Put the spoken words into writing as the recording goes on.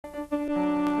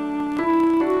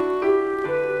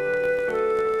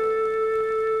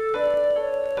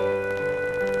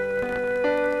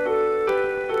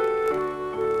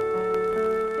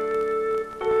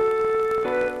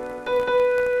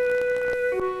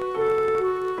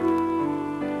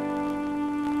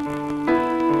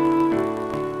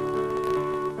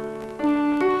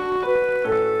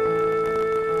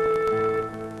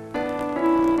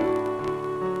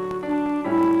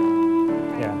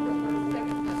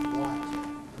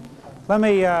Let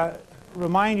me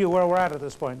remind you where we're at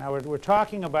this point. Now we're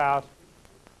talking about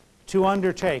to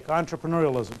undertake,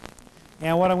 entrepreneurialism.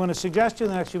 And what I'm going to suggest to you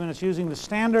in the next few minutes, using the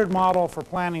standard model for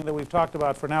planning that we've talked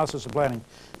about for analysis of planning,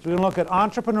 is we're going to look at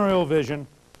entrepreneurial vision,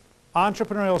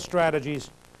 entrepreneurial strategies,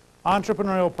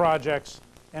 entrepreneurial projects,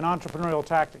 and entrepreneurial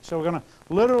tactics. So we're going to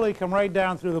literally come right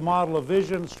down through the model of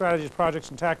vision, strategies, projects,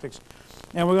 and tactics.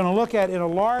 And we're going to look at, in a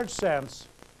large sense,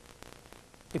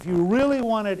 if you really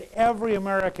wanted every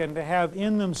American to have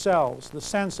in themselves the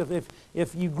sense of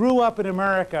if you grew up in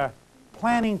America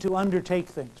planning to undertake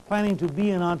things, planning to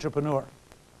be an entrepreneur,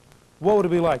 what would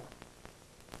it be like?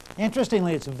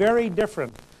 Interestingly, it's very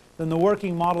different than the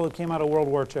working model that came out of World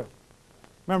War II.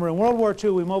 Remember, in World War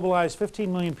II, we mobilized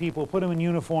 15 million people, put them in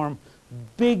uniform,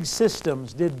 big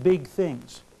systems did big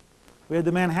things. We had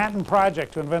the Manhattan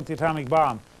Project to invent the atomic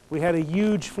bomb. We had a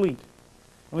huge fleet.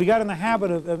 And we got in the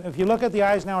habit of, if you look at the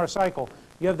Eisenhower cycle,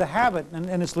 you have the habit,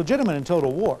 and it's legitimate in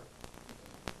total war,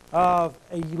 of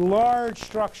a large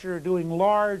structure doing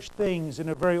large things in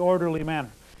a very orderly manner.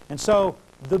 And so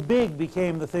the big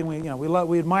became the thing we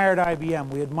admired IBM,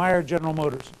 we admired General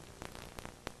Motors.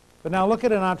 But now look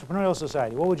at an entrepreneurial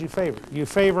society. What would you favor? You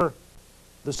favor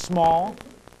the small,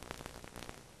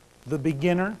 the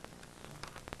beginner,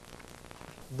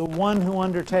 the one who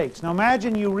undertakes. Now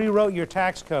imagine you rewrote your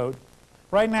tax code.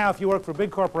 Right now, if you work for a big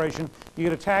corporation, you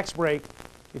get a tax break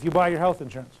if you buy your health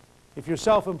insurance. If you're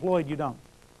self-employed, you don't.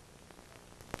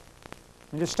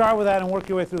 And just start with that and work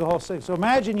your way through the whole thing. So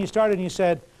imagine you started and you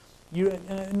said,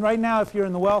 and right now if you're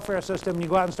in the welfare system and you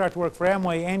go out and start to work for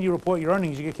Amway and you report your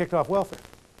earnings, you get kicked off welfare.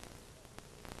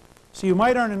 So you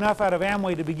might earn enough out of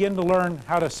Amway to begin to learn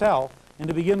how to sell and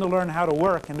to begin to learn how to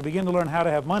work and to begin to learn how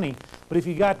to have money. But if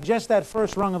you got just that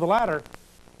first rung of the ladder,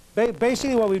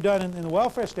 basically what we've done in the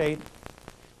welfare state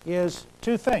is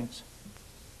two things.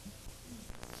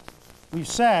 We've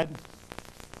said,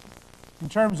 in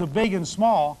terms of big and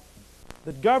small,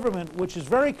 that government, which is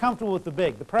very comfortable with the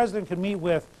big, the president can meet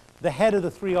with the head of the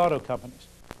 3 auto companies.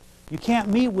 You can't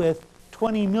meet with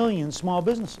 20 million small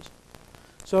businesses.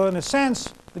 So in a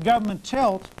sense, the government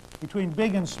tilt between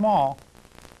big and small,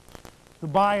 the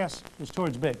bias is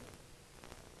towards big.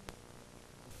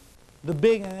 The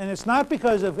big, and it's not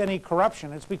because of any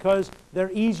corruption, it's because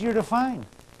they're easier to find.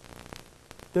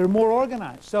 They're more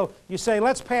organized. So you say,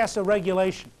 let's pass a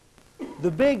regulation. The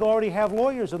big already have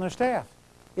lawyers on their staff.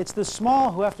 It's the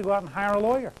small who have to go out and hire a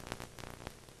lawyer.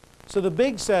 So the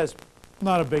big says,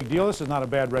 not a big deal, this is not a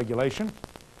bad regulation.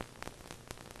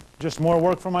 Just more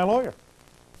work for my lawyer.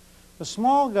 The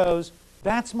small goes,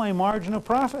 that's my margin of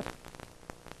profit.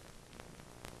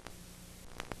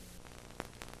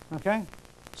 Okay?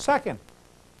 Second,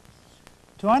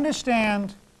 to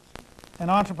understand an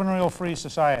entrepreneurial free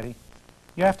society,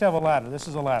 you have to have a ladder. This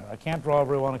is a ladder. I can't draw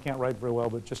very well and I can't write very well,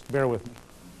 but just bear with me.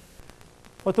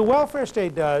 What the welfare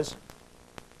state does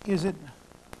is we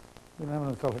don't have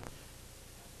another color.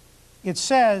 It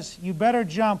says you better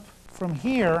jump from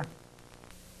here.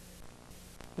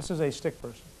 This is a stick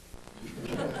person.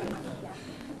 We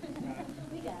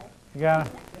got it. You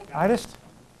got it?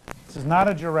 This is not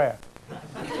a giraffe.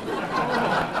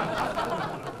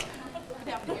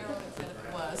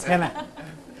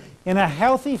 In a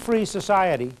healthy, free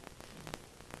society,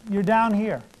 you're down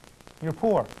here. You're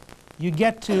poor. You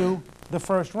get to the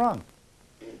first rung.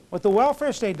 What the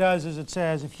welfare state does is it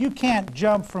says, if you can't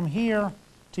jump from here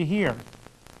to here,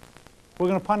 we're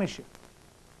going to punish you.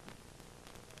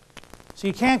 So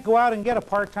you can't go out and get a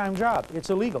part-time job. It's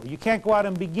illegal. You can't go out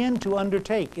and begin to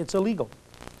undertake. It's illegal.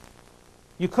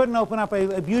 You couldn't open up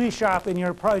a beauty shop in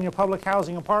your public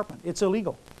housing apartment. It's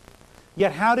illegal.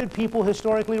 Yet how did people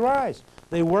historically rise?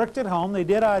 They worked at home, they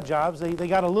did odd jobs, they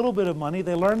got a little bit of money,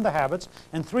 they learned the habits,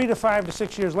 and 3 to 5 to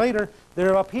 6 years later,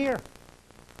 they're up here.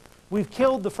 We've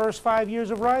killed the first 5 years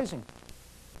of rising.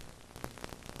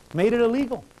 Made it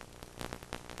illegal.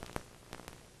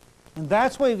 And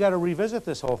that's why you've got to revisit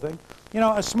this whole thing. You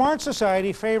know, a smart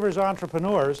society favors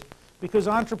entrepreneurs because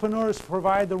entrepreneurs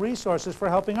provide the resources for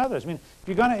helping others. I mean,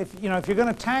 if you're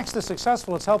going to tax the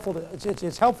successful, it's helpful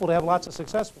to have lots of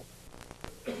successful.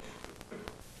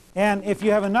 And if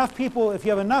you have enough people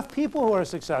who are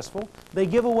successful, they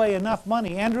give away enough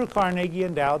money. Andrew Carnegie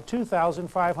endowed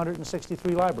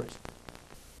 2,563 libraries.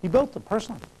 He built them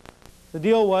personally. The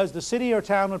deal was the city or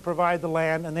town would provide the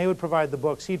land and they would provide the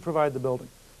books, he'd provide the building.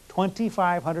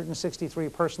 2,563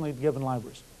 personally given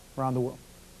libraries around the world.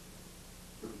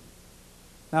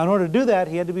 Now in order to do that,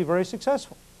 he had to be very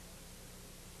successful.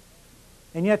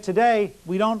 And yet today,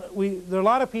 there are a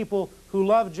lot of people who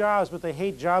love jobs but they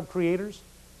hate job creators.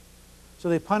 So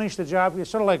they punish the job.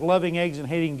 It's sort of like loving eggs and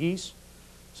hating geese.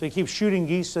 So you keep shooting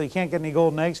geese so you can't get any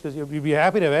golden eggs because you'd be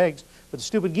happy to have eggs, but the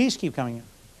stupid geese keep coming in.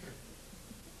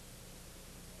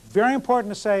 Very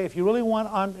important to say, if you really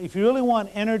want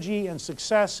energy and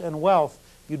success and wealth,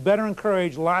 you'd better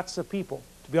encourage lots of people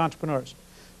to be entrepreneurs.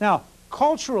 Now,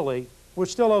 culturally, we're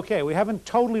still okay. We haven't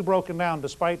totally broken down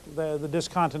despite the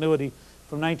discontinuity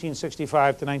from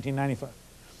 1965 to 1995.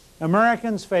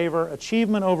 Americans favor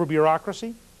achievement over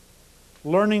bureaucracy,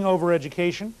 learning over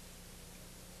education,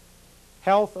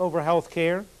 health over health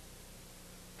care,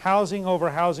 housing over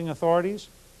housing authorities,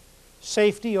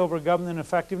 safety over government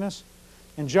effectiveness,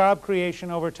 and job creation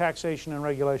over taxation and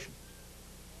regulation.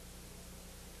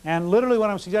 And literally what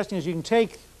I'm suggesting is you can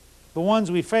take the ones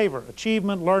we favor,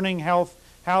 achievement, learning, health,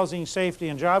 housing, safety,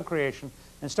 and job creation,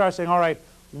 and start saying, all right,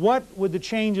 what would the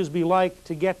changes be like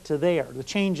to get to there? The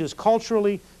changes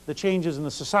culturally, the changes in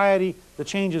the society, the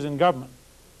changes in government.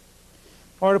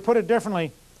 Or to put it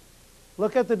differently,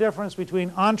 look at the difference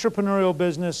between entrepreneurial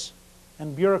business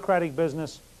and bureaucratic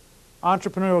business,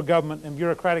 entrepreneurial government and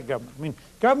bureaucratic government. I mean,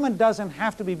 government doesn't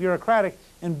have to be bureaucratic,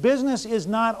 and business is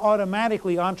not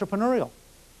automatically entrepreneurial.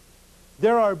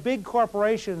 There are big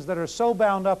corporations that are so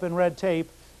bound up in red tape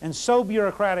and so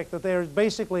bureaucratic that they are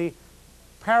basically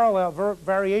parallel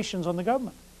variations on the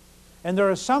government. And there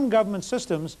are some government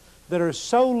systems that are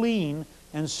so lean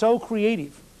and so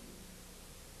creative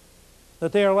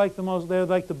that they are like they're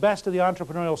like the best of the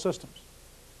entrepreneurial systems.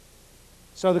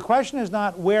 So the question is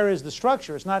not where is the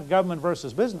structure, it's not government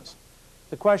versus business.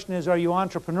 The question is, are you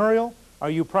entrepreneurial? Are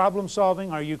you problem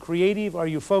solving? Are you creative? Are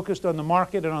you focused on the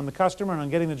market and on the customer and on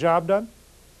getting the job done?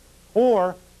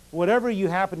 Or whatever you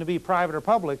happen to be, private or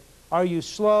public, are you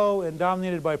slow and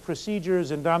dominated by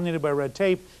procedures and dominated by red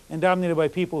tape and dominated by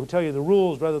people who tell you the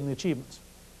rules rather than the achievements?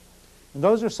 And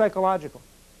those are psychological.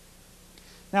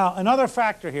 Now, another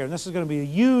factor here, and this is going to be a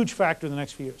huge factor in the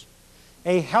next few years.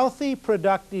 A healthy,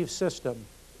 productive system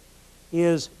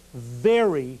is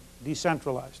very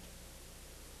decentralized.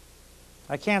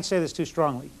 I can't say this too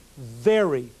strongly.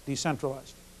 Very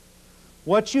decentralized.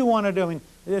 What you want to do, I mean,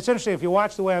 it's interesting, if you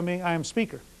watch the way I am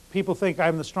speaker, people think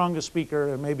I'm the strongest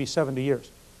speaker in maybe 70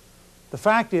 years. The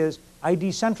fact is, I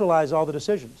decentralize all the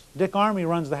decisions. Dick Armey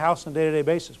runs the House on a day-to-day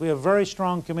basis. We have a very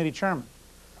strong committee chairman.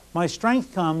 My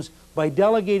strength comes by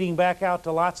delegating back out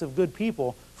to lots of good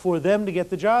people for them to get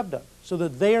the job done, so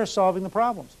that they are solving the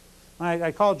problems.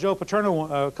 I called Joe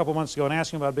Paterno a couple months ago and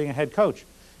asked him about being a head coach.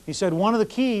 He said one of the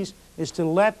keys is to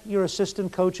let your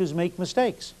assistant coaches make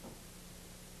mistakes.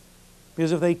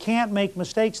 Because if they can't make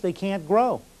mistakes, they can't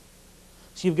grow.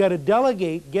 So you've got to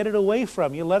delegate, get it away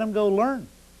from you, let them go learn.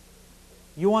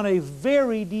 You want a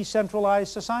very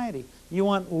decentralized society. You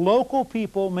want local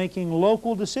people making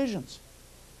local decisions.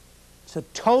 It's a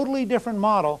totally different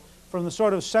model from the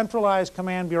sort of centralized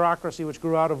command bureaucracy which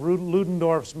grew out of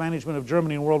Ludendorff's management of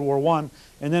Germany in World War I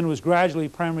and then was gradually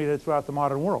permeated throughout the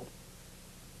modern world.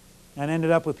 And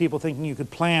ended up with people thinking you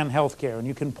could plan health care and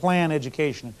you can plan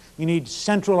education. You need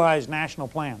centralized national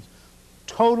plans.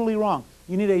 Totally wrong.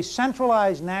 You need a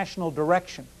centralized national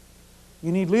direction.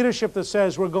 You need leadership that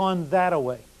says we're going that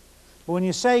way. But when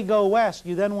you say go west,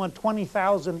 you then want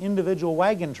 20,000 individual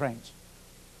wagon trains.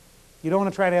 You don't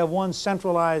want to try to have one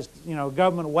centralized,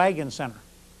 government wagon center.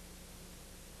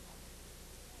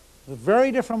 It's a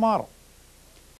very different model.